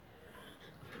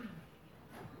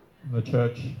the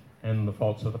church and the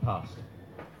faults of the past.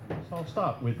 So I'll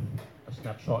start with a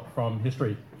snapshot from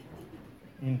history.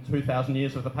 In 2,000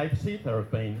 years of the papacy, there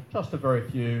have been just a very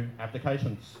few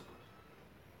abdications.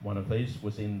 One of these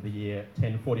was in the year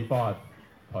 1045,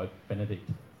 Pope Benedict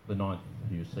IX,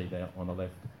 who you see there on the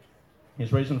left.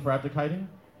 His reason for abdicating?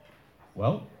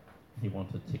 Well, he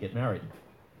wanted to get married.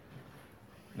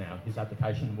 Now, his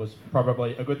abdication was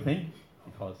probably a good thing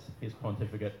because his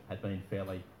pontificate had been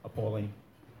fairly appalling.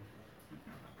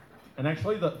 And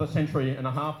actually, the century and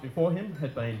a half before him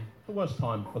had been the worst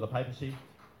time for the papacy,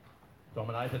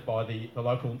 dominated by the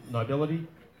local nobility,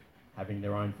 having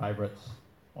their own favourites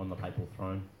on the papal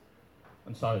throne.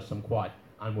 And so some quite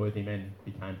unworthy men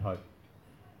became pope.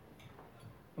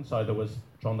 And so there was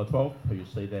John XII, who you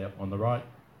see there on the right,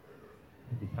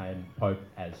 who became pope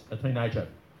as a teenager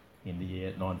in the year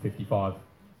 955.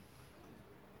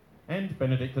 And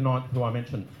Benedict IX, who I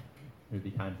mentioned, who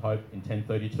became pope in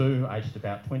 1032, aged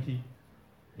about 20.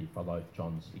 He followed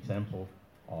John's example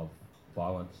of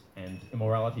violence and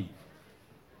immorality.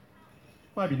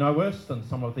 Maybe no worse than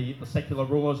some of the secular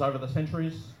rulers over the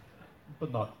centuries,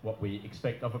 but not what we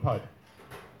expect of a pope.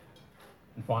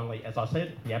 And finally, as I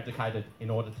said, he abdicated in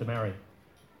order to marry.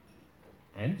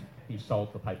 And he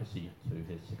sold the papacy to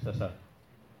his successor,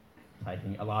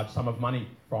 taking a large sum of money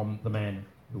from the man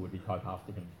who would be pope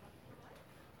after him.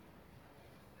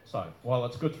 So, while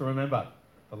it's good to remember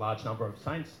the large number of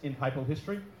saints in papal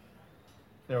history,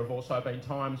 there have also been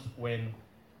times when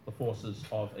the forces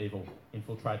of evil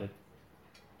infiltrated.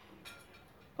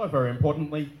 Though very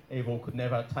importantly, evil could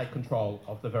never take control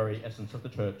of the very essence of the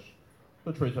church,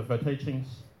 the truth of her teachings,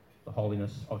 the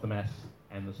holiness of the Mass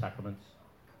and the sacraments.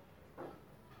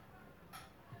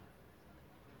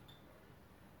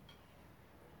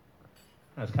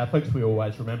 As Catholics, we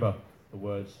always remember the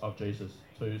words of Jesus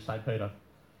to St. Peter.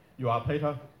 You are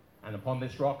Peter, and upon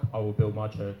this rock I will build my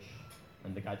church,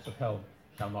 and the gates of hell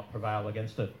shall not prevail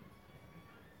against it.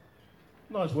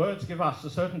 And those words give us the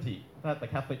certainty that the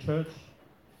Catholic Church,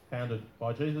 founded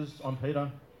by Jesus on Peter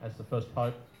as the first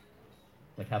pope,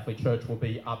 the Catholic Church will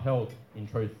be upheld in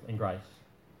truth and grace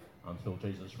until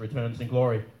Jesus returns in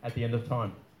glory at the end of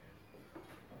time.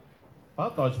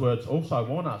 But those words also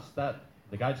warn us that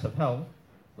the gates of hell,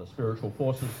 the spiritual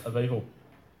forces of evil,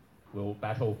 will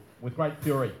battle with great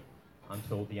fury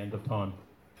until the end of time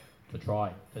to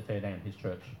try to tear down his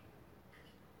church.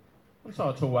 And so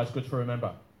it's always good to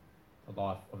remember the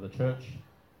life of the church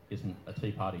isn't a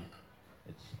tea party,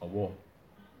 it's a war.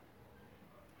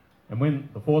 And when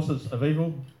the forces of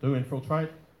evil do infiltrate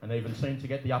and even seem to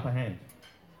get the upper hand,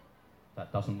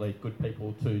 that doesn't lead good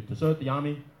people to desert the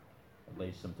army, it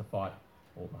leads them to fight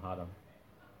all the harder.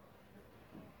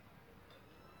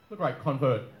 The great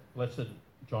convert, Blessed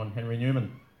John Henry Newman,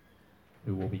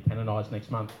 who will be canonised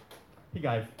next month, he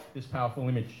gave this powerful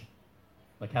image.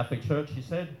 The Catholic Church, he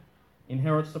said,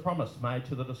 inherits the promise made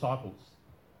to the disciples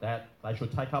that they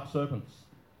should take up serpents,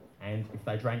 and if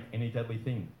they drank any deadly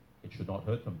thing, it should not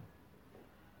hurt them.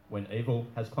 When evil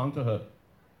has clung to her,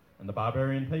 and the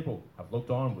barbarian people have looked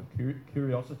on with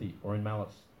curiosity or in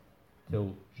malice,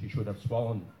 till she should have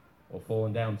swollen or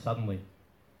fallen down suddenly,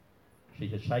 she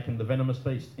has shaken the venomous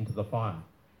beast into the fire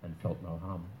and felt no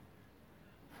harm.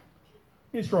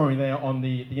 He's drawing there on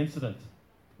the incident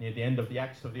near the end of the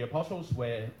Acts of the Apostles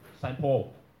where St.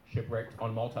 Paul, shipwrecked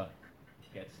on Malta,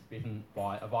 gets bitten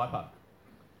by a viper.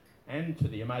 And to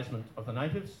the amazement of the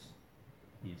natives,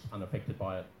 he's unaffected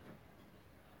by it.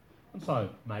 And so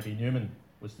maybe Newman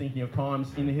was thinking of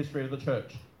times in the history of the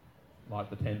church, like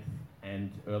the 10th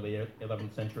and early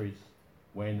 11th centuries,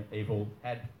 when evil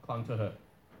had clung to her.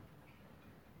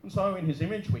 And so in his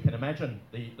image, we can imagine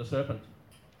the serpent,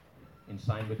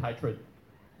 insane with hatred,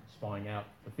 spying out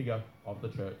the figure of the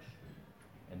church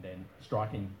and then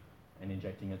striking and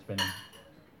injecting its venom.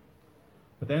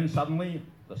 But then suddenly,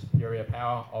 the superior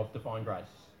power of divine grace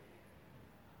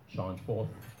shines forth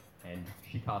and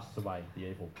she casts away the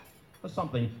evil as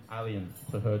something alien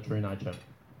to her true nature.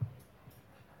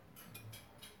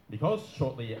 Because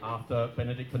shortly after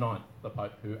Benedict IX, the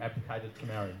Pope who abdicated to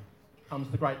marry, comes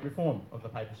the great reform of the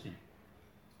papacy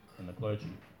and the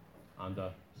clergy under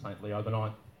St. Leo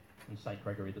IX and St.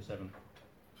 Gregory VII.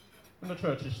 And the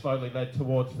church is slowly led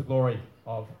towards the glory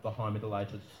of the High Middle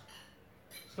Ages.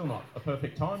 Still not a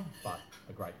perfect time, but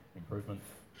a great improvement.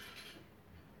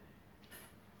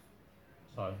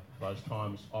 So, those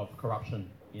times of corruption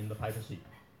in the papacy.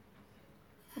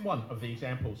 And one of the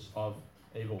examples of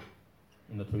evil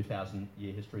in the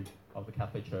 2,000-year history of the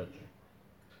Catholic Church.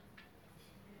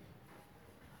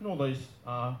 And all these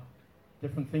are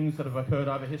different things that have occurred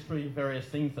over history, various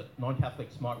things that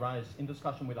non-Catholics might raise in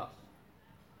discussion with us.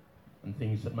 and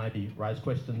things that maybe raise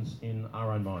questions in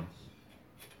our own minds.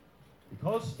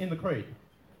 Because in the Creed,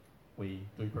 we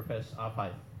do profess our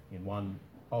faith in one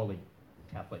holy,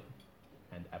 Catholic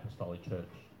and Apostolic Church.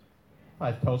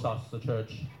 Faith tells us the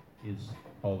Church is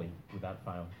holy without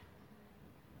fail.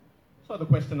 So the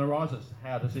question arises,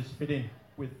 how does this fit in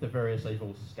with the various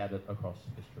evils scattered across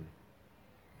history?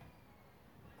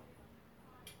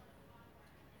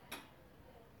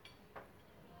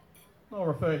 I'll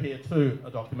refer here to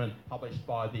a document published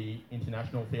by the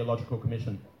International Theological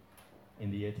Commission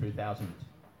in the year 2000,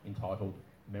 entitled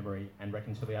Memory and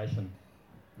Reconciliation,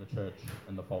 the Church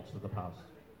and the Faults of the Past,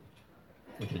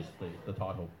 which is the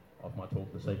title of my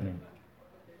talk this evening.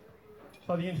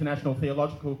 So the International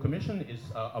Theological Commission is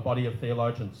a body of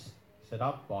theologians set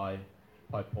up by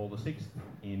Pope Paul VI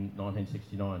in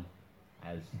 1969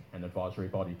 as an advisory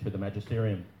body to the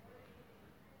magisterium.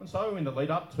 And so in the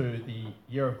lead up to the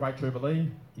year of Great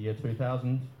Jubilee, the year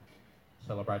 2000,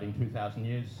 celebrating 2,000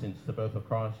 years since the birth of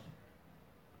Christ,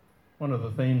 one of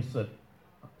the themes that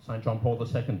St. John Paul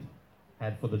II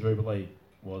had for the Jubilee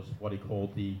was what he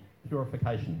called the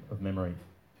purification of memory,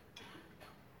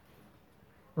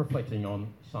 reflecting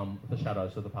on some of the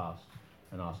shadows of the past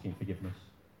and asking forgiveness.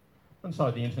 And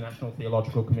so the International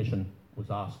Theological Commission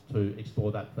was asked to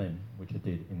explore that theme, which it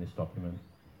did in this document.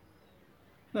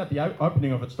 Now, at the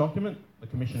opening of its document, the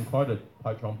Commission quoted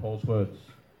Pope John Paul's words,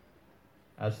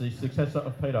 "As the successor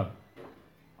of Peter,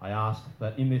 I ask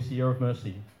that in this year of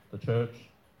mercy, the Church,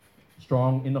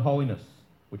 strong in the holiness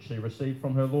which she received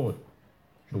from her Lord,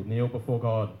 should kneel before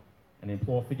God and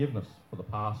implore forgiveness for the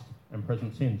past and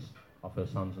present sins of her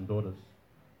sons and daughters."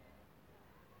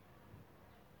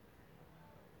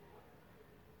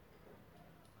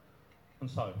 And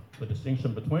so, the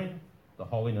distinction between the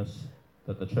holiness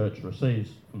that the Church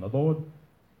receives from the Lord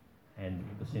and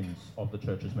the sins of the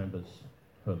Church's members,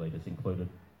 her leaders included.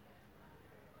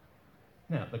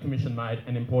 Now, the Commission made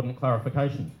an important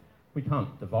clarification. We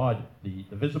can't divide the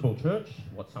visible Church,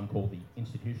 what some call the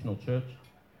institutional Church,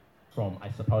 from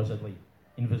a supposedly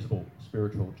invisible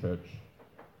spiritual Church.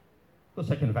 The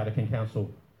Second Vatican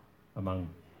Council, among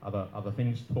other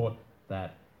things, taught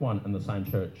that one and the same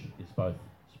Church is both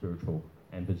spiritual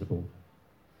and visible.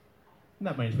 And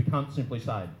that means we can't simply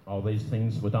say, oh, these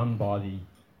things were done by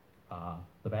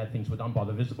the bad things were done by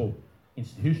the visible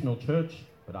institutional Church,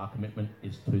 but our commitment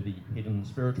is to the hidden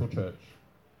spiritual Church.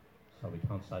 So we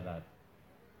can't say that.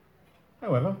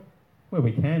 However, where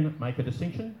we can make a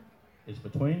distinction is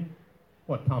between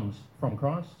what comes from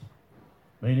Christ,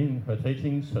 meaning her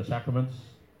teachings, her sacraments,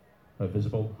 her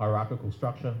visible hierarchical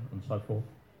structure, and so forth.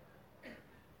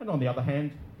 And on the other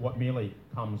hand, what merely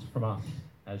comes from us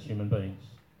as human beings.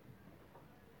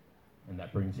 And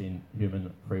that brings in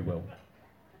human free will.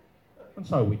 And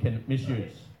so we can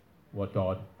misuse what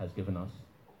God has given us.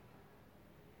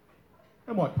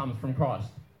 And what comes from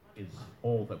Christ is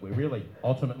all that we're really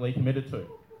ultimately committed to,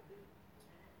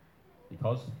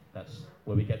 because that's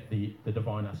where we get the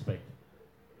divine aspect.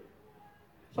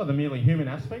 So the merely human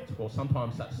aspect, well,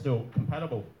 sometimes that's still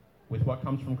compatible with what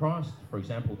comes from Christ, for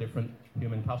example, different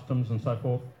human customs and so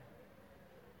forth.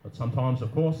 But sometimes,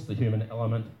 of course, the human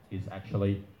element is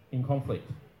actually in conflict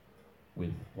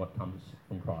with what comes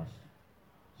from Christ.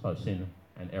 So sin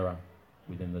and error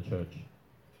within the Church.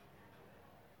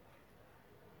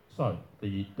 So,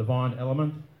 the divine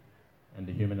element and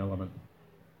the human element.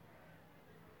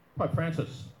 Pope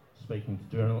Francis, speaking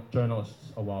to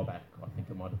journalists a while back, I think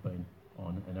it might have been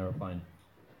on an aeroplane,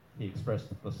 he expressed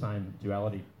the same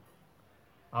duality.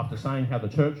 After saying how the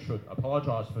Church should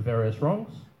apologise for various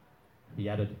wrongs, he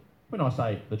added, "When I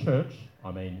say the Church,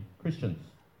 I mean Christians.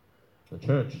 The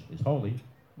Church is holy,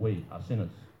 we are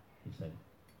sinners," he said.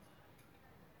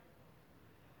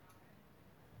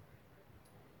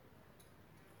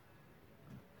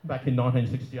 Back in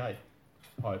 1968,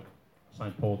 Pope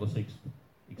St. Paul VI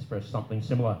expressed something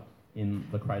similar in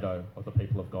the Credo of the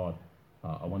People of God,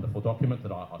 a wonderful document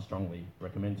that I strongly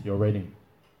recommend to your reading.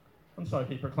 And so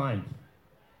he proclaimed,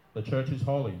 "The Church is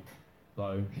holy,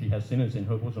 though she has sinners in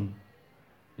her bosom,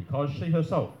 because she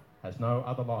herself has no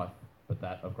other life but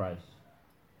that of grace.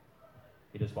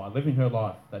 It is by living her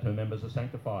life that her members are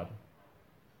sanctified.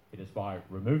 It is by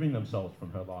removing themselves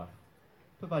from her life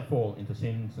that they fall into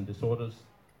sins and disorders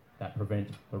that prevent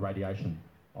the radiation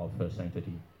of her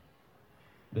sanctity.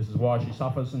 This is why she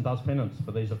suffers and does penance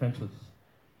for these offences,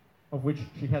 of which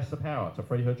she has the power to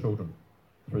free her children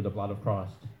through the blood of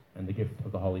Christ and the gift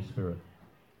of the Holy Spirit."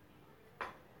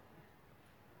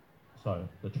 So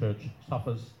the Church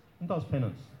suffers and does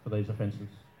penance for these offences.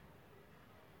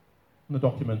 And the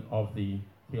document of the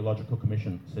Theological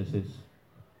Commission says this: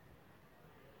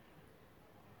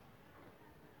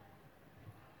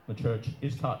 the church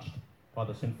is touched by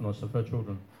the sinfulness of her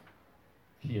children.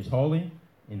 She is holy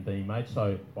in being made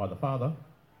so by the Father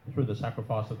through the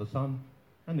sacrifice of the Son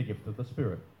and the gift of the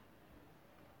Spirit.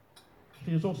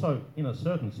 She is also, in a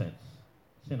certain sense,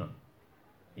 sinner,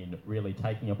 in really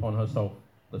taking upon herself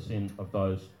the sin of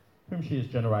those whom she has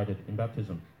generated in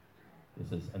baptism.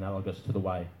 This is analogous to the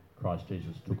way Christ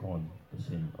Jesus took on the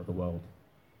sin of the world,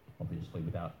 obviously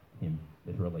without him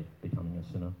literally becoming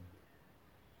a sinner.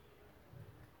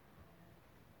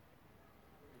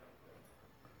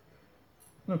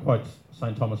 I'm going to quote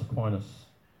St. Thomas Aquinas.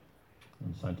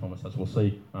 And St. Thomas, as we'll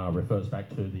see, refers back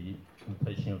to the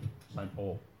teaching of St.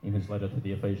 Paul in his letter to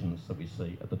the Ephesians that we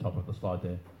see at the top of the slide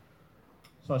there.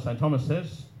 So St. Thomas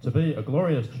says, "To be a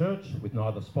glorious church with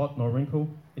neither spot nor wrinkle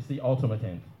is the ultimate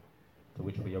end to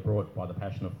which we are brought by the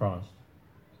passion of Christ.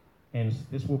 Hence,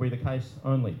 this will be the case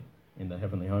only in the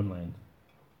heavenly homeland,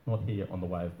 not here on the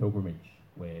way of pilgrimage,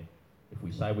 where if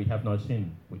we say we have no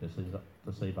sin, we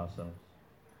deceive ourselves."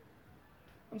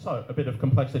 And so, a bit of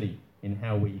complexity in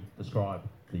how we describe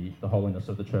the holiness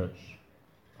of the church,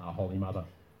 our Holy Mother,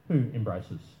 who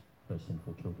embraces her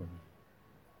sinful children.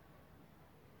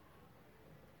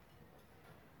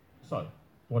 So,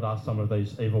 what are some of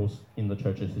these evils in the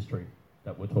church's history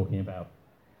that we're talking about?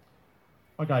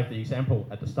 I gave the example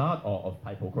at the start of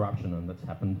papal corruption, and that's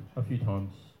happened a few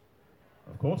times.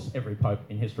 Of course, every pope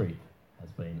in history has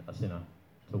been a sinner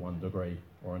to one degree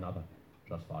or another,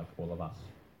 just like all of us.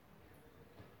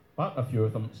 But a few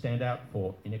of them stand out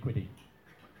for iniquity,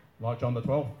 like John the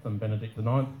XII and Benedict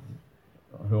IX,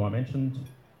 who I mentioned,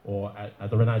 or at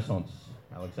the Renaissance,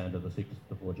 Alexander VI,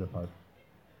 the Borgia Pope.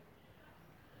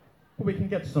 Well, we can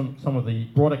get some of the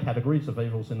broader categories of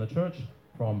evils in the church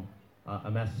from a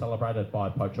Mass celebrated by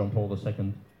Pope John Paul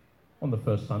II on the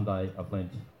first Sunday of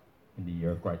Lent in the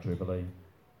year of Great Jubilee.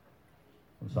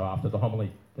 And so after the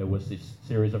homily, there was this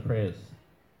series of prayers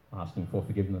asking for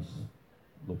forgiveness,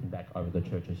 looking back over the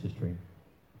church's history.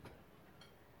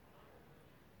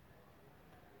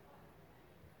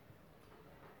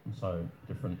 And so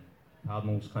different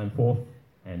cardinals came forth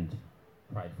and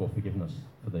prayed for forgiveness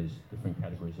for these different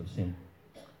categories of sin.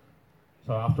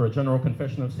 So after a general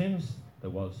confession of sins, there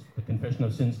was the confession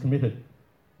of sins committed,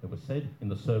 it was said, in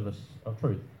the service of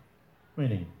truth,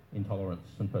 meaning intolerance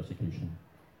and persecution,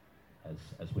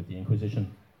 as with the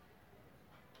Inquisition.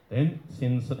 Then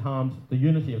sins that harmed the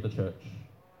unity of the church,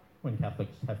 when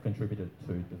Catholics have contributed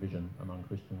to division among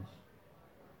Christians.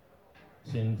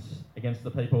 Sins against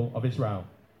the people of Israel,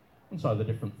 and so the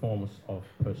different forms of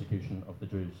persecution of the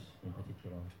Jews in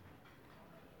particular.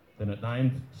 Then it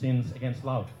named sins against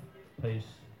love, peace,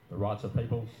 the rights of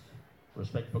peoples,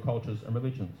 respect for cultures and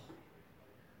religions.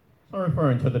 So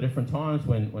referring to the different times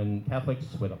when Catholics,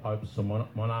 whether popes or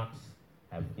monarchs,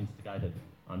 have instigated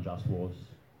unjust wars.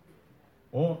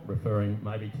 Or referring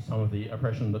maybe to some of the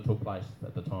oppression that took place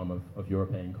at the time of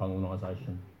European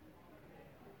colonisation.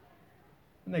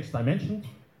 Next, they mentioned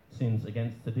sins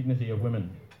against the dignity of women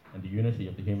and the unity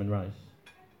of the human race.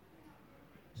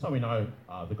 So we know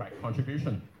the great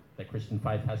contribution that Christian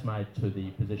faith has made to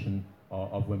the position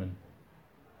of women.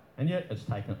 And yet it's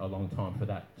taken a long time for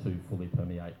that to fully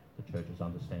permeate the church's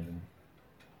understanding.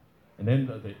 And then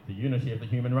the unity of the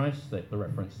human race, the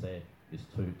reference there is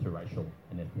to racial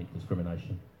and ethnic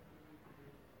discrimination.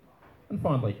 And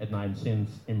finally, it names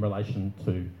sins in relation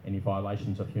to any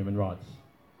violations of human rights.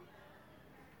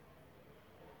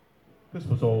 This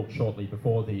was all shortly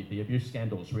before the abuse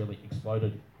scandals really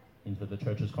exploded into the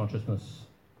church's consciousness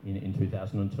in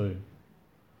 2002.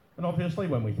 And obviously,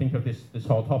 when we think of this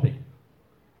whole topic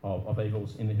of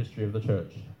evils in the history of the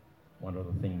church, one of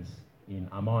the things in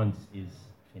our minds is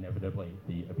inevitably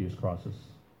the abuse crisis.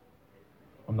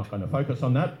 I'm not going to focus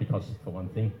on that because, for one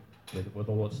thing, with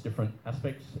all its different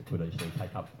aspects, it could easily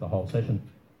take up the whole session.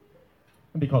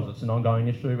 And because it's an ongoing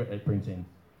issue, it brings in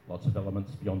lots of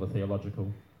elements beyond the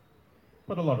theological.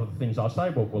 But a lot of the things I say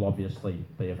will obviously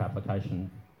be of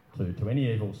application to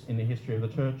any evils in the history of the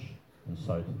church, and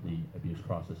so to the abuse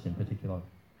crisis in particular.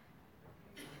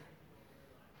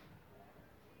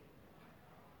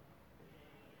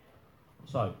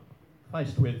 So,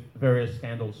 faced with various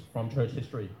scandals from church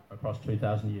history across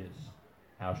 2,000 years,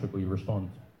 how should we respond?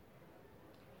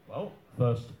 Well,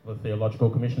 first, the Theological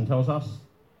Commission tells us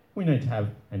we need to have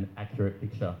an accurate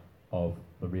picture of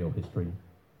the real history.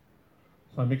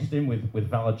 So mixed in with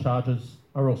valid charges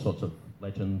are all sorts of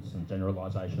legends and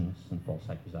generalisations and false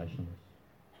accusations.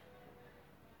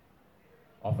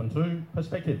 Often too,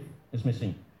 perspective is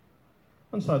missing.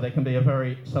 And so there can be a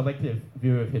very selective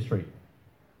view of history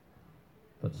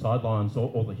that sidelines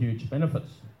all the huge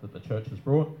benefits that the church has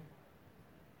brought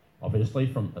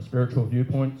Obviously, from a spiritual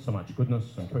viewpoint, so much goodness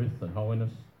and truth and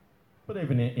holiness, but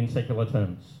even in secular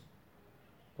terms,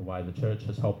 the way the church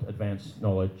has helped advance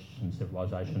knowledge and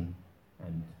civilization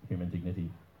and human dignity.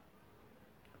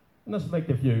 And the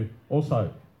selective view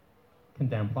also can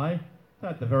downplay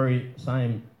that the very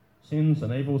same sins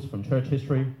and evils from church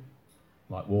history,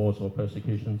 like wars or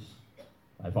persecutions,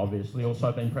 they've obviously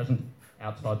also been present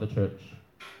outside the church,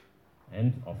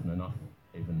 and often enough,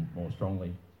 even more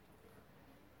strongly.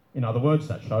 In other words,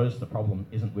 that shows the problem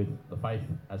isn't with the faith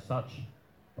as such,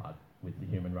 but with the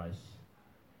human race.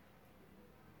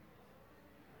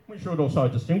 We should also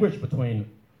distinguish between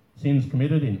sins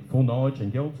committed in full knowledge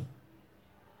and guilt.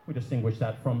 We distinguish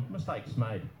that from mistakes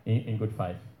made in good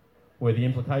faith, where the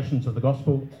implications of the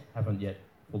gospel haven't yet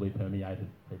fully permeated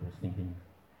people's thinking.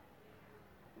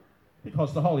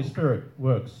 Because the Holy Spirit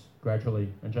works gradually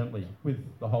and gently with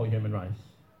the whole human race,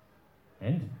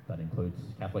 and that includes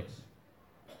Catholics.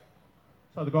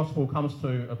 So the gospel comes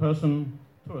to a person,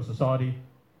 to a society,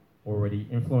 already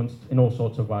influenced in all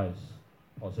sorts of ways,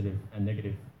 positive and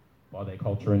negative, by their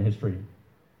culture and history.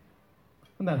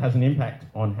 And that has an impact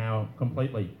on how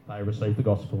completely they receive the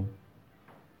gospel.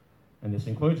 And this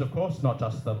includes, of course, not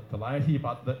just the laity,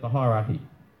 but the hierarchy.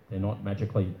 They're not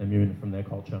magically immune from their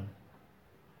culture.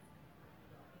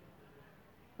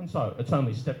 And so it's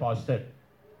only step by step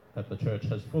that the church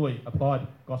has fully applied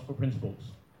gospel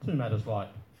principles to matters like,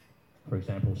 for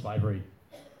example, slavery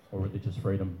or religious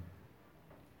freedom.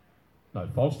 No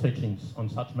false teachings on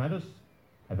such matters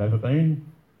have ever been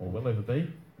or will ever be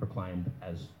proclaimed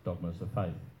as dogmas of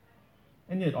faith.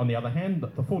 And yet, on the other hand,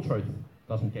 the full truth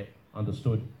doesn't get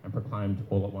understood and proclaimed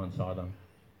all at once either.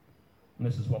 And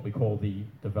this is what we call the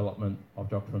development of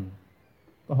doctrine.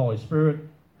 The Holy Spirit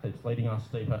keeps leading us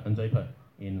deeper and deeper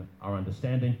in our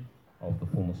understanding of the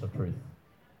fullness of truth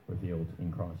revealed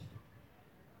in Christ.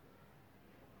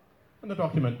 And the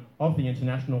document of the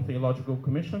International Theological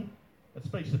Commission, it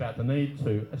speaks about the need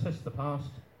to assess the past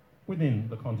within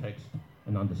the context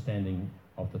and understanding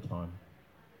of the time.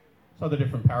 So the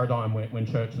different paradigm when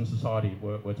church and society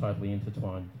were totally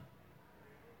intertwined.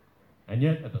 And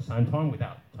yet, at the same time,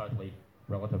 without totally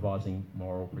relativising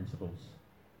moral principles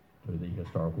to the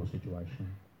historical situation.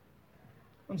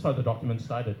 And so the document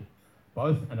stated,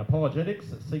 both an apologetics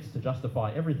that seeks to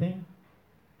justify everything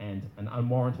and an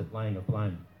unwarranted laying of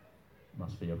blame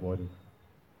must be avoided.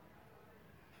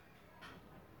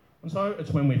 And so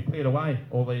it's when we've cleared away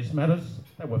all these matters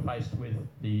that we're faced with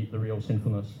the real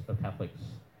sinfulness of Catholics.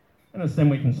 And it's then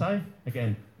we can say,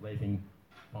 again, leaving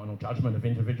final judgment of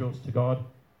individuals to God,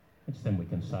 it's then we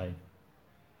can say,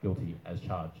 guilty as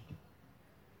charged.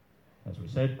 As we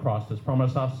said, Christ has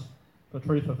promised us the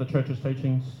truth of the Church's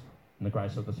teachings and the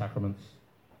grace of the sacraments,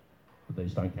 but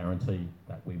these don't guarantee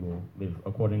that we will live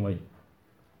accordingly.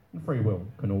 And free will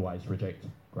can always reject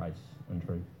grace and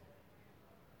truth.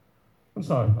 And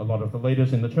so, a lot of the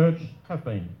leaders in the Church have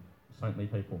been saintly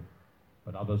people,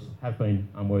 but others have been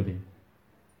unworthy,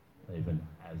 even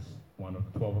as one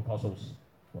of the 12 apostles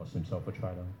was himself a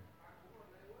traitor.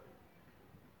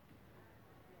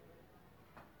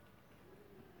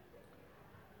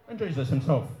 And Jesus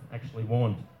himself actually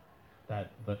warned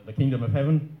that the kingdom of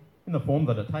heaven, in the form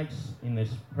that it takes in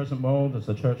this present world as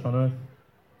the church on earth,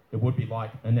 it would be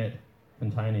like a net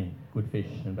containing good fish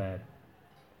and bad,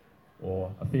 or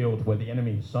a field where the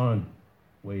enemy has sown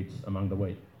weeds among the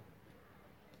wheat.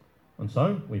 And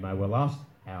so we may well ask,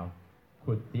 how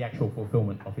could the actual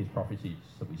fulfilment of his prophecies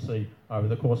that we see over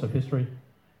the course of history,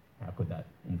 how could that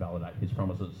invalidate his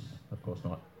promises? Of course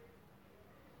not.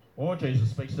 Or Jesus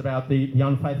speaks about the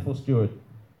unfaithful steward,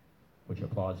 which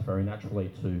applies very naturally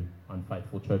to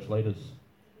unfaithful church leaders.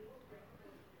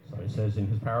 So he says in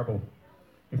his parable,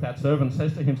 if that servant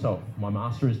says to himself, my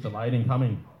master is delayed in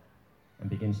coming, and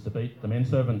begins to beat the men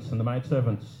servants and the maid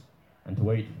servants, and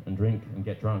to eat and drink and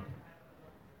get drunk,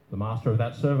 the master of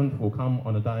that servant will come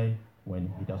on a day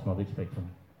when he does not expect him.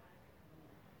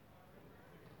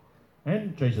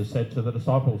 And Jesus said to the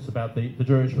disciples about the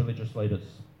Jewish religious leaders,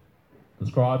 the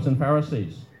scribes and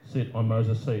Pharisees sit on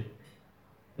Moses' seat.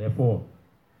 Therefore,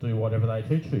 do whatever they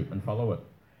teach you and follow it,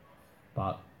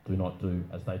 but do not do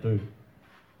as they do,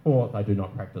 for they do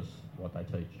not practice what they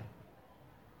teach.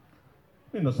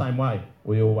 In the same way,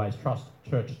 we always trust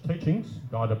church teachings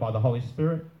guided by the Holy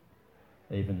Spirit,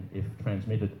 even if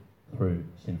transmitted through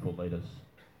sinful leaders.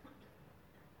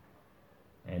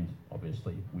 And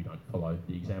obviously, we don't follow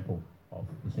the example of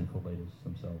the sinful leaders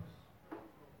themselves.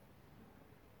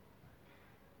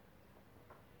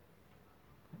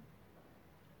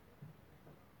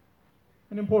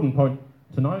 An important point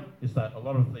to note is that a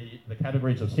lot of the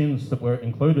categories of sins that were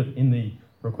included in the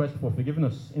request for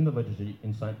forgiveness in the liturgy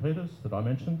in St. Peter's that I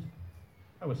mentioned,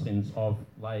 they were sins of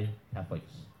lay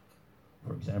Catholics,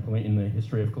 for example, in the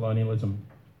history of colonialism.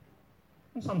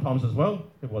 And sometimes as well,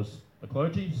 it was the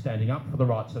clergy standing up for the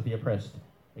rights of the oppressed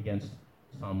against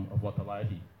some of what the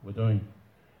laity were doing.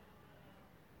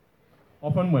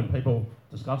 Often when people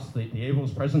discuss the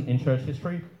evils present in church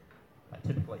history, they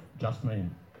typically just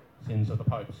mean sins of the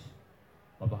popes,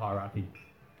 of the hierarchy,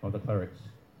 of the clerics.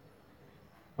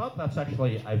 But that's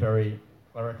actually a very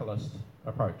clericalist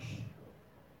approach,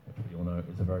 which we all know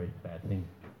is a very bad thing.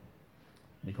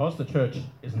 Because the church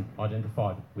isn't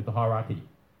identified with the hierarchy,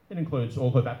 it includes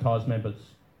all her baptised members.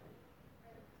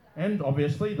 And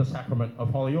obviously the sacrament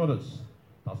of holy orders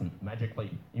doesn't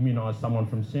magically immunise someone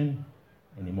from sin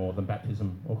any more than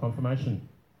baptism or confirmation.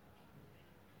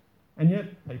 And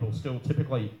yet people still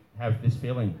typically have this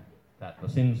feeling that the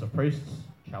sins of priests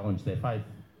challenge their faith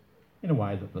in a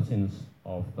way that the sins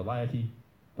of the laity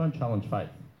don't challenge faith,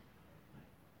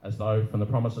 as though from the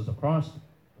promises of Christ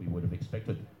we would have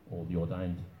expected all the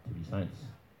ordained to be saints.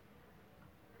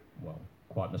 Well,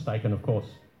 quite mistaken, of course.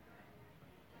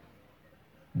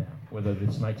 Now, whether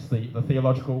this makes the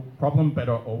theological problem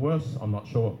better or worse, I'm not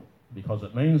sure, because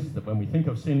it means that when we think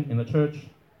of sin in the church,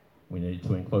 we need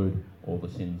to include all the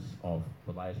sins of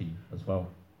the laity as well.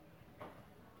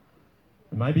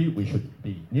 And maybe we should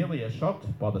be nearly as shocked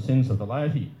by the sins of the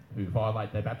laity who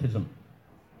violate their baptism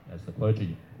as the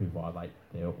clergy who violate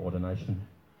their ordination.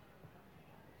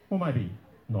 Or maybe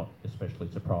not especially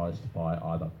surprised by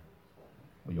either.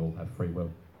 We all have free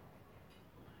will.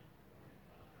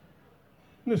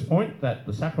 This point that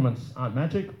the sacraments aren't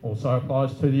magic also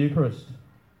applies to the Eucharist.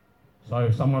 So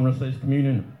if someone receives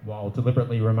communion while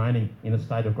deliberately remaining in a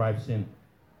state of grave sin,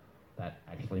 that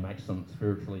actually makes them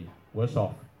spiritually worse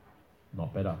off,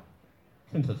 not better,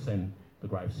 since it's then the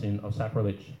grave sin of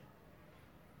sacrilege.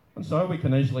 And so we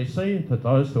can easily see that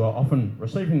those who are often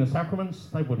receiving the sacraments,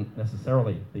 they wouldn't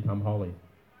necessarily become holy.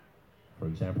 For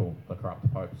example, the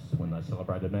corrupt popes when they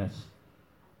celebrated Mass.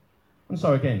 And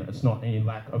so again, it's not any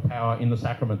lack of power in the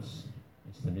sacraments,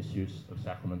 it's the misuse of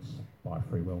sacraments by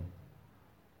free will.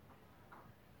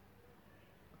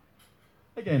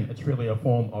 Again, it's really a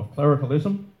form of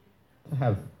clericalism to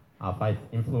have our faith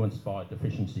influenced by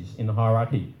deficiencies in the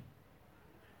hierarchy.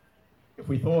 If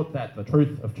we thought that the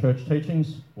truth of church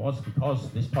teachings was because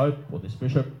this pope or this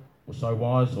bishop was so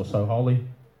wise or so holy,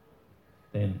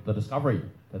 then the discovery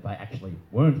that they actually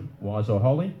weren't wise or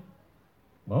holy,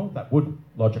 well, that would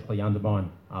logically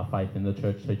undermine our faith in the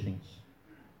church teachings.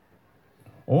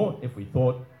 Or if we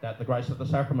thought that the grace of the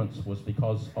sacraments was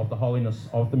because of the holiness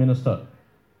of the minister,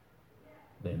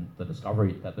 then the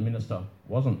discovery that the minister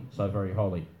wasn't so very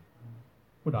holy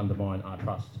would undermine our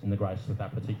trust in the grace of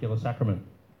that particular sacrament.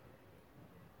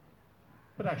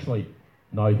 But actually,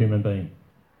 no human being,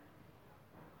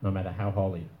 no matter how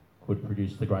holy, could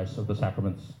produce the grace of the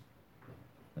sacraments.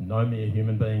 And no mere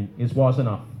human being is wise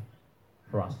enough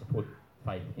for us to put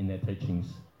faith in their teachings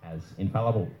as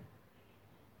infallible.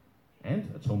 And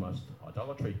it's almost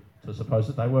idolatry to suppose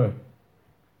that they were.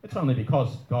 It's only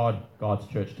because God guides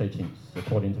church teachings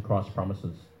according to Christ's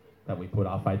promises that we put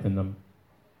our faith in them.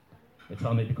 It's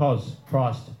only because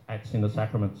Christ acts in the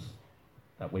sacraments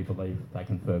that we believe they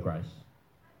confer grace.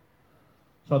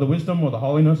 So the wisdom or the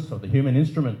holiness of the human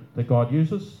instrument that God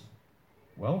uses,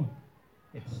 well,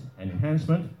 it's an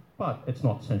enhancement, but it's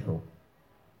not central.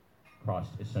 Christ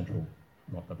is central,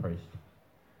 not the priest.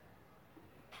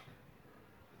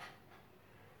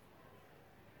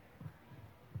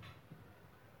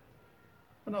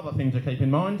 Another thing to keep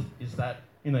in mind is that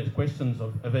in these questions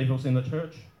of evils in the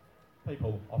church,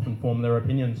 people often form their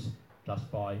opinions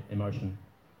just by emotion.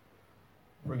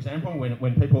 For example,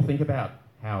 when people think about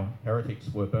how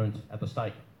heretics were burnt at the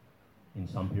stake in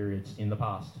some periods in the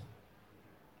past,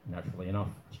 naturally enough,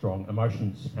 strong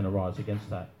emotions can arise against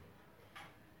that.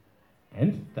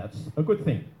 And that's a good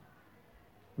thing.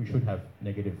 We should have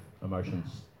negative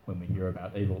emotions when we hear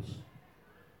about evils.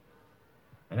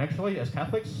 And actually, as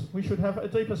Catholics, we should have a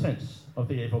deeper sense of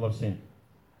the evil of sin.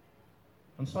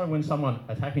 And so when someone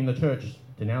attacking the church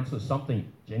denounces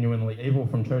something genuinely evil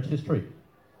from church history,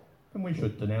 then we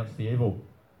should denounce the evil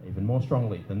even more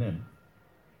strongly than them.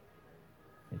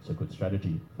 It's a good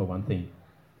strategy, for one thing.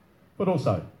 But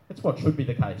also, it's what should be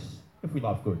the case if we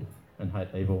love good and hate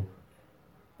evil.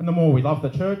 And the more we love the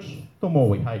church, the more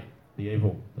we hate the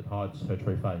evil that hides her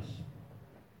true face.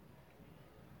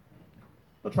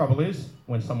 The trouble is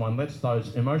when someone lets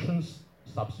those emotions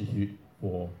substitute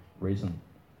for reason.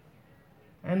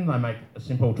 And they make a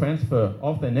simple transfer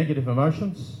of their negative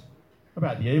emotions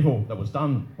about the evil that was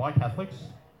done by Catholics.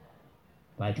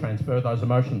 They transfer those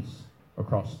emotions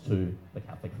across to the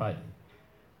Catholic faith.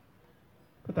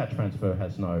 But that transfer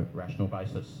has no rational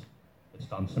basis. It's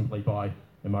done simply by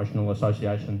emotional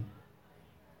association.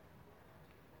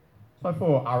 So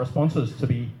for our responses to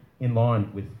be in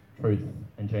line with truth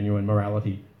and genuine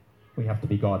morality, we have to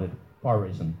be guided by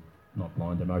reason, not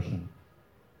blind emotion.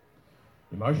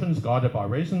 Emotions guided by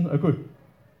reason are good,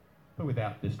 but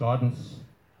without this guidance,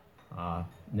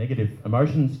 negative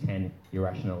emotions can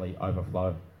irrationally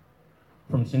overflow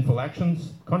from sinful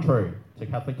actions, contrary to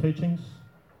Catholic teachings,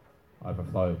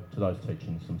 overflow to those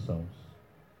teachings themselves.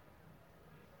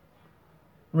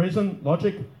 Reason,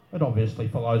 logic, it obviously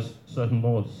follows certain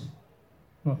laws.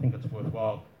 And I think it's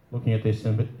worthwhile looking at this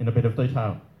in a bit of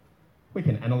detail. We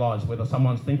can analyse whether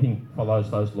someone's thinking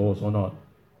follows those laws or not.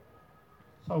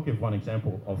 So I'll give one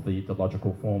example of the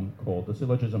logical form called the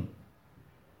syllogism.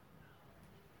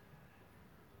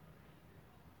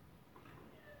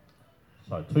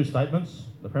 So two statements,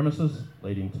 the premises,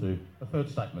 leading to a third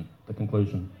statement, the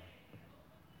conclusion.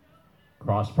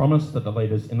 Christ promised that the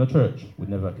leaders in the church would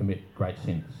never commit great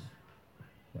sins.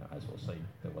 Now, as we'll see,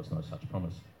 there was no such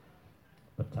promise.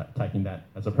 But taking that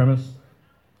as a premise.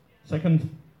 Second,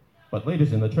 but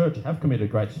leaders in the church have committed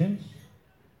great sins,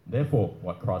 therefore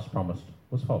what Christ promised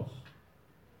was false.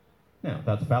 Now,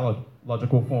 that's valid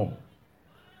logical form.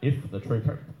 If the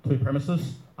two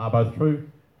premises are both true,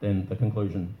 then the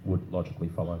conclusion would logically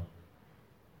follow.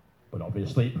 But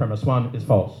obviously, premise one is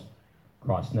false.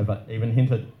 Christ never even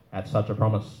hinted at such a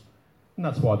promise, and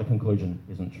that's why the conclusion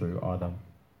isn't true either.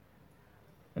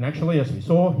 And actually, as we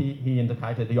saw, he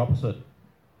indicated the opposite,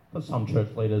 that some church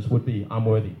leaders would be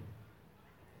unworthy.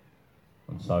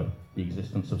 And so the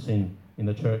existence of sin in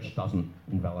the church doesn't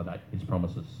invalidate his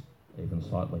promises, even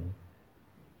slightly.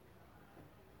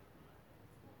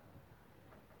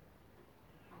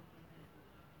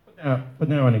 But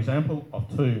now an example of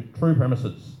two true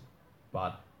premises,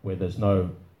 but where there's no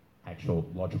actual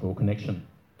logical connection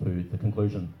to the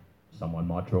conclusion someone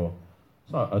might draw.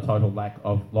 So a total lack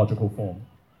of logical form.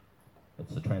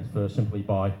 It's a transfer simply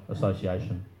by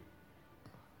association.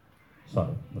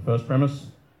 So the first premise,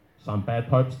 some bad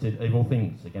popes did evil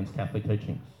things against Catholic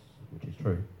teachings, which is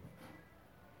true.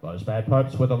 Those bad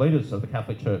popes were the leaders of the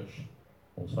Catholic Church,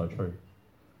 also true.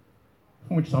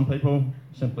 From which some people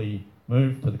simply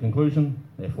move to the conclusion,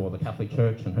 therefore the Catholic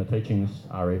Church and her teachings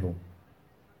are evil.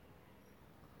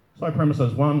 So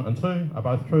premises 1 and 2 are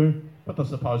both true, but the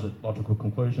supposed logical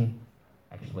conclusion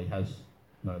actually has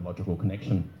no logical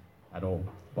connection at all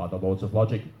by the laws of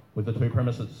logic with the two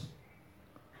premises.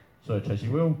 Search as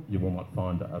you will not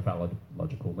find a valid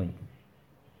logical link.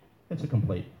 It's a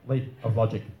complete leap of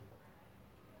logic.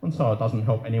 And so it doesn't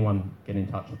help anyone get in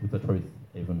touch with the truth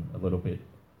even a little bit.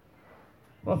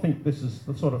 But I think this is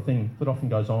the sort of thing that often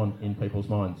goes on in people's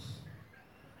minds.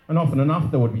 And often enough,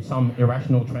 there would be some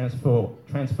irrational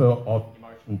transfer of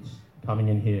emotions coming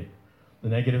in here. The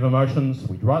negative emotions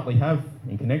we'd rightly have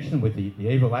in connection with the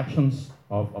evil actions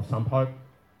of some pope,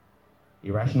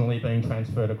 irrationally being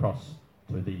transferred across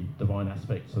to the divine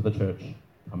aspects of the church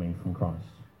coming from Christ.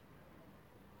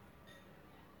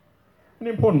 An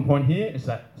important point here is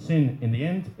that sin, in the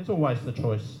end, is always the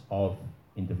choice of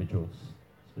individuals,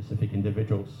 specific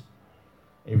individuals.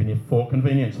 Even if for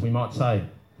convenience we might say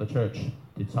the church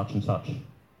did such and such.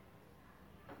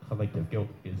 Collective guilt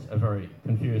is a very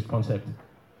confused concept.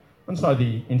 And so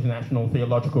the International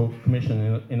Theological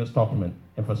Commission in its document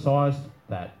emphasised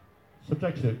that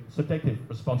subjective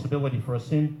responsibility for a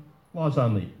sin lies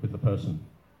only with the person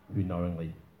who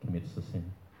knowingly commits the sin.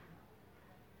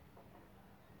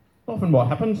 Often what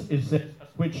happens is there's a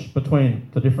switch between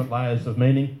the different layers of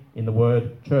meaning in the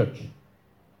word church.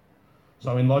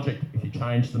 So in logic, if you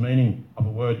change the meaning of a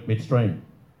word midstream,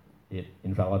 it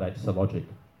invalidates the logic.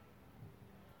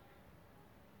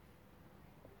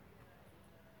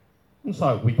 And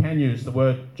so we can use the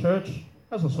word church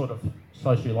as a sort of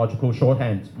sociological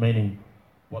shorthand, meaning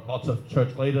what lots of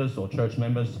church leaders or church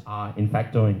members are in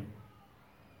fact doing.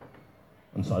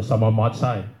 And so someone might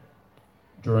say,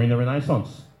 during the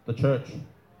Renaissance, the church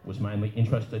was mainly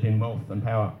interested in wealth and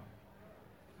power,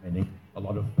 meaning a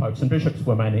lot of popes and bishops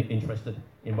were mainly interested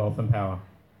in wealth and power.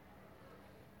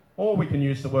 Or we can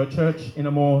use the word church in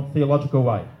a more theological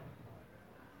way,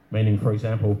 meaning, for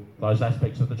example, those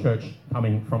aspects of the church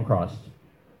coming from Christ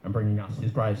and bringing us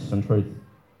his grace and truth.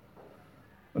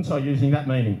 And so using that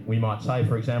meaning, we might say,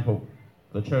 for example,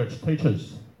 the church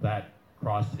teaches that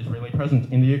Christ is really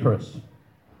present in the Eucharist.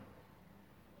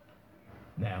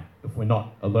 Now, if we're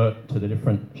not alert to the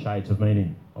different shades of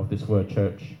meaning of this word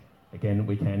church, again,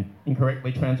 we can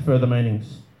incorrectly transfer the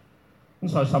meanings.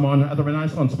 And so someone at the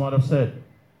Renaissance might have said,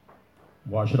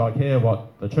 why should I care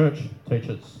what the church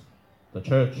teaches? the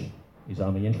church is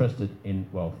only interested in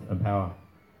wealth and power.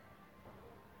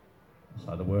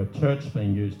 So the word church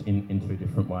being used in two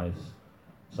different ways.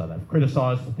 So they've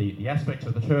criticised the aspects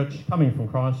of the church coming from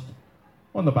Christ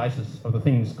on the basis of the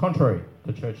things contrary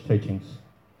to church teachings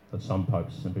that some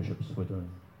popes and bishops were doing.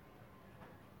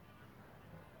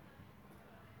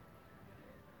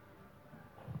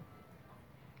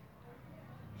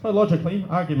 So logically,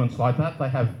 arguments like that, they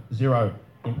have zero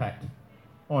impact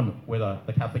on whether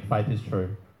the Catholic faith is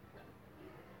true.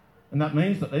 And that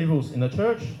means that evils in the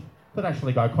church that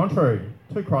actually go contrary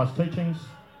to Christ's teachings,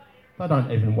 they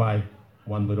don't even weigh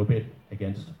one little bit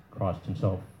against Christ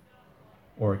himself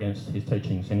or against his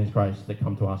teachings and his grace that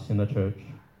come to us in the church.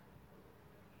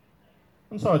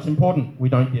 And so it's important we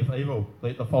don't give evil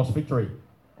the false victory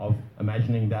of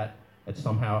imagining that it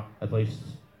somehow at least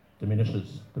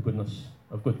diminishes the goodness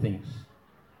of good things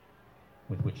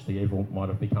with which the evil might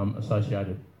have become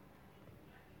associated.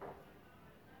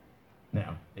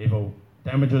 Now, evil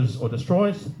damages or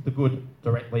destroys the good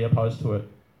directly opposed to it.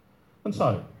 And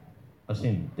so, a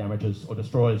sin damages or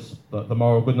destroys the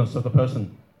moral goodness of the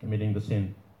person committing the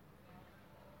sin.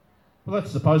 Well,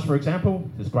 let's suppose, for example,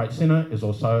 this great sinner is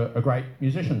also a great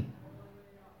musician.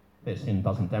 Their sin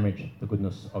doesn't damage the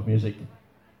goodness of music,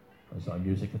 as though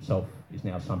music itself is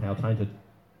now somehow tainted.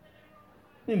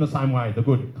 In the same way, the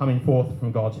good coming forth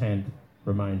from God's hand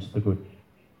remains the good.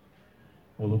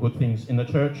 All the good things in the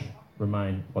church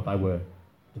remain what they were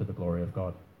to the glory of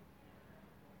God.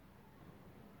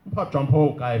 Pope John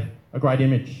Paul gave a great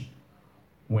image.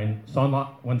 When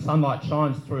sunlight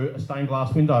shines through a stained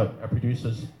glass window, it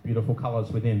produces beautiful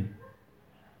colours within.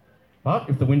 But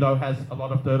if the window has a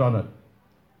lot of dirt on it,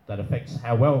 that affects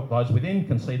how well those within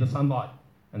can see the sunlight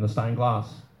and the stained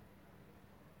glass.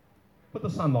 But the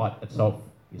sunlight itself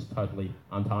is totally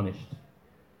untarnished.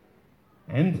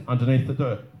 And underneath the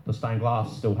dirt, the stained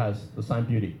glass still has the same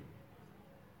beauty.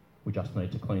 We just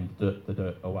need to clean the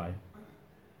dirt away.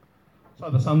 So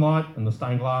the sunlight and the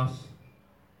stained glass,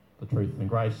 the truth and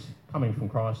grace coming from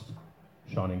Christ,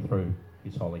 shining through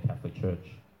his Holy Catholic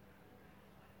Church.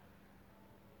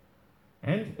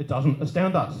 And it doesn't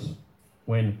astound us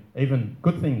when even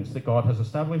good things that God has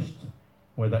established,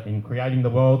 whether in creating the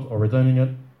world or redeeming it,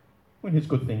 when his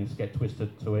good things get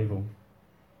twisted to evil.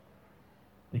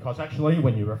 Because actually,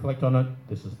 when you reflect on it,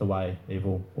 this is the way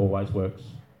evil always works.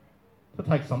 To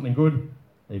take something good,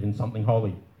 even something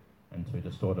holy, and to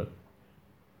distort it.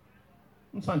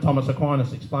 And St. Thomas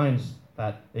Aquinas explains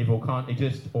that evil can't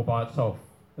exist all by itself.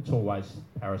 It's always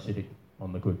parasitic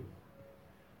on the good.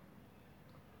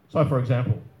 So, for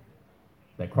example,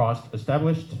 that Christ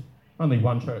established only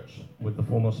one church with the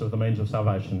fullness of the means of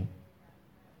salvation.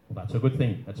 Well, that's a good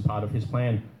thing. It's part of his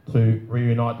plan to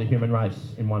reunite the human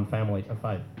race in one family of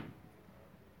faith.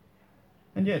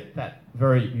 And yet, that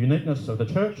very uniqueness of the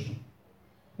church,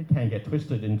 it can get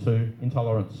twisted into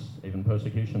intolerance, even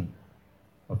persecution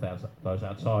of those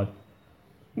outside.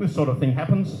 And this sort of thing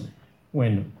happens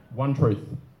when one truth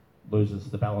loses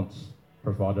the balance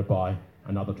provided by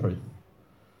another truth.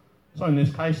 So in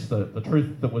this case, the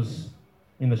truth that was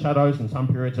in the shadows in some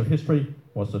periods of history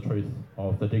was the truth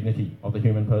of the dignity of the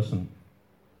human person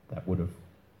that would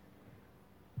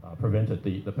have prevented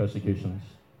the persecutions,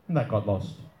 and that got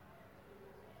lost.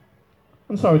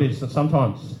 And so it is that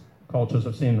sometimes cultures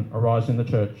of sin arise in the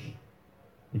church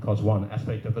because one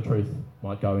aspect of the truth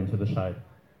might go into the shade.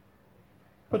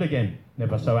 But again,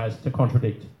 never so as to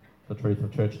contradict the truth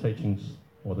of church teachings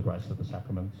or the grace of the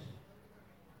sacraments.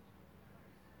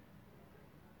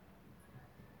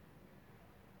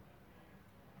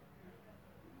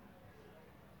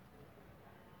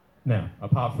 Now,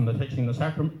 apart from the teachings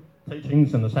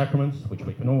and the sacraments, which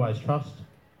we can always trust,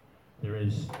 there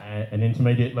is an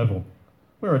intermediate level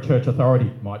where a church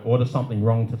authority might order something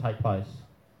wrong to take place.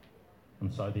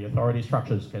 And so the authority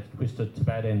structures get twisted to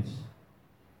bad ends.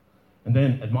 And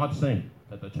then it might seem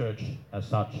that the church as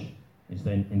such is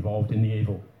then involved in the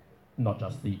evil, not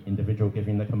just the individual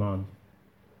giving the command.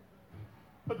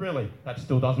 But really, that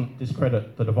still doesn't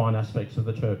discredit the divine aspects of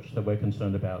the church that we're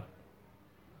concerned about.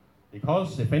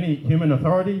 Because if any human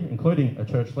authority, including a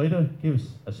church leader,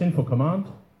 gives a sinful command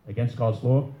against God's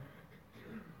law,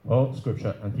 well,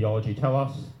 Scripture and theology tell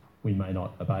us we may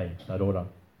not obey that order.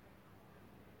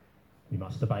 We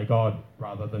must obey God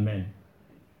rather than men.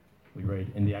 We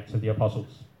read in the Acts of the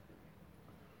Apostles.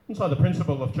 And so the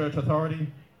principle of church authority,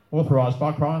 authorised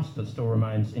by Christ, it still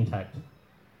remains intact.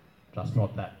 Just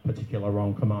not that particular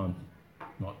wrong command,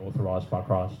 not authorised by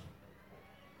Christ.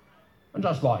 And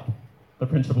just like the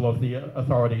principle of the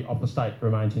authority of the state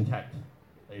remains intact,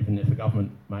 even if a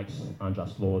government makes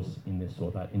unjust laws in this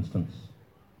or that instance.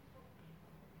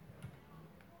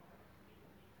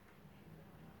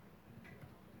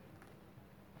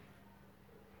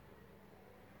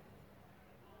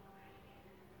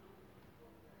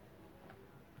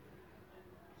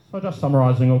 So just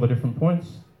summarising all the different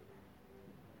points.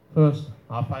 First,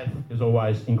 our faith is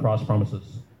always in Christ's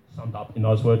promises, summed up in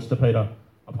those words to Peter,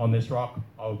 "Upon this rock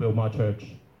I will build my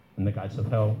church, and the gates of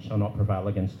hell shall not prevail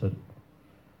against it."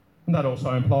 And that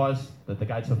also implies that the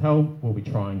gates of hell will be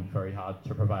trying very hard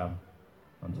to prevail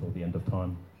until the end of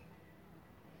time.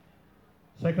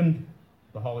 Second,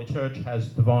 the Holy Church has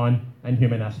divine and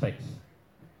human aspects.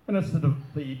 And it's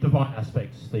the divine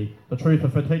aspects, the truth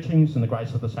of her teachings and the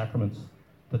grace of the sacraments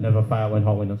that never fail in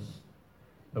holiness.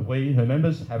 But we, her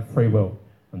members, have free will,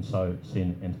 and so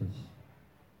sin enters.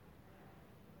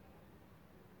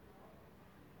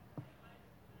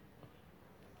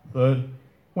 Third,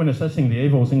 when assessing the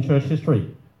evils in church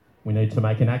history, we need to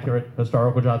make an accurate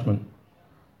historical judgment,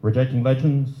 rejecting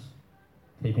legends,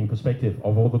 keeping perspective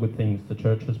of all the good things the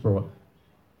church has brought,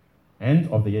 and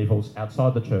of the evils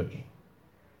outside the church.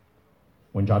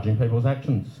 When judging people's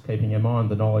actions, keeping in mind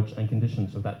the knowledge and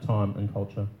conditions of that time and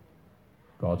culture,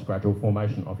 God's gradual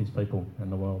formation of his people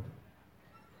and the world.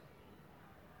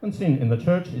 And sin in the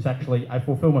church is actually a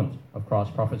fulfilment of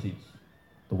Christ's prophecies,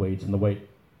 the weeds and the wheat,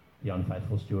 the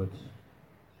unfaithful stewards.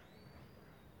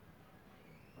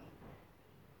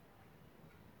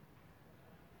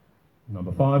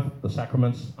 Number 5, the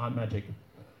sacraments aren't magic.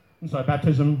 And so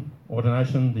baptism,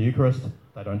 ordination, the Eucharist,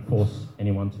 they don't force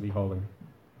anyone to be holy.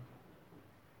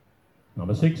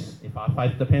 Number 6, if our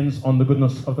faith depends on the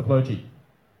goodness of the clergy,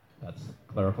 that's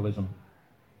clericalism.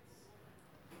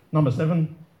 Number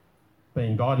 7,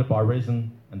 being guided by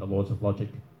reason and the laws of logic,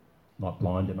 not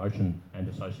blind emotion and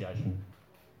association.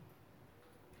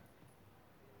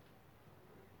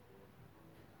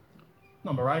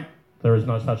 Number 8, there is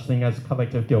no such thing as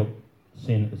collective guilt.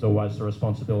 Sin is always the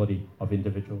responsibility of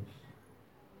individuals.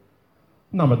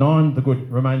 Number 9, the good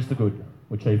remains the good,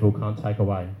 which evil can't take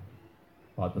away,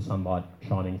 like the sunlight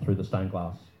shining through the stained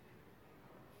glass.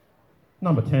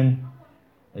 Number 10,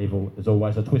 evil is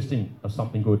always a twisting of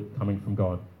something good coming from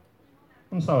God.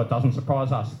 And so it doesn't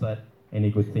surprise us that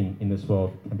any good thing in this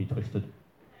world can be twisted,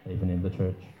 even in the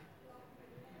church.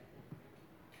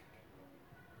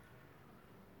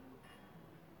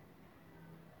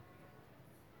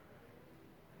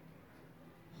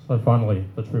 So finally,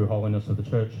 the true holiness of the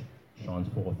church shines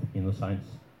forth in the saints.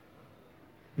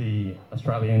 The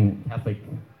Australian Catholic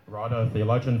writer,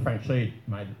 theologian Frank Sheed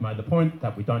made the point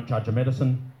that we don't judge a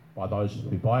medicine by those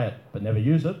who buy it but never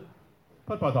use it,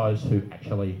 but by those who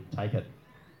actually take it.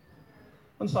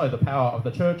 And so the power of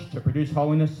the church to produce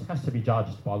holiness has to be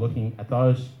judged by looking at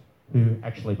those who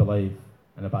actually believe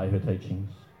and obey her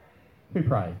teachings, who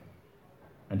pray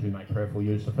and who make prayerful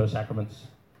use of her sacraments,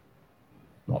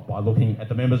 not by looking at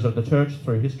the members of the church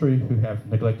through history who have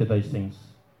neglected these things.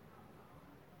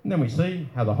 And then we see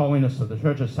how the holiness of the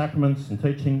church's sacraments and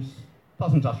teachings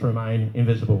doesn't just remain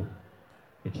invisible,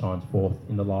 it shines forth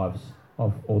in the lives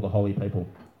of all the holy people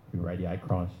who radiate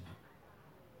Christ.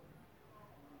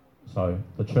 So,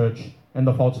 the church and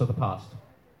the faults of the past.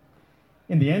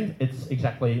 In the end, it's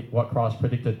exactly what Christ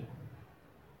predicted,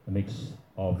 a mix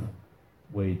of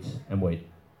weeds and wheat.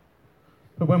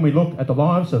 But when we look at the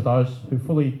lives of those who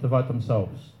fully devote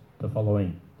themselves to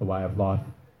following the way of life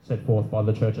set forth by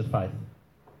the church's faith,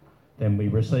 then we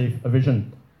receive a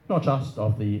vision not just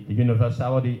of the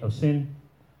universality of sin,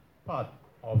 but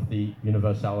of the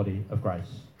universality of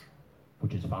grace,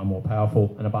 which is far more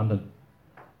powerful and abundant,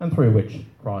 and through which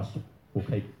Christ will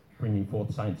keep bringing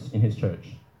forth saints in his church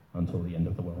until the end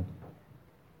of the world.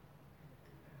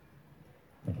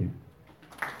 Thank you.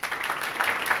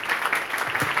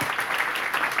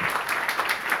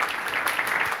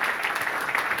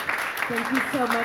 Thank you so much.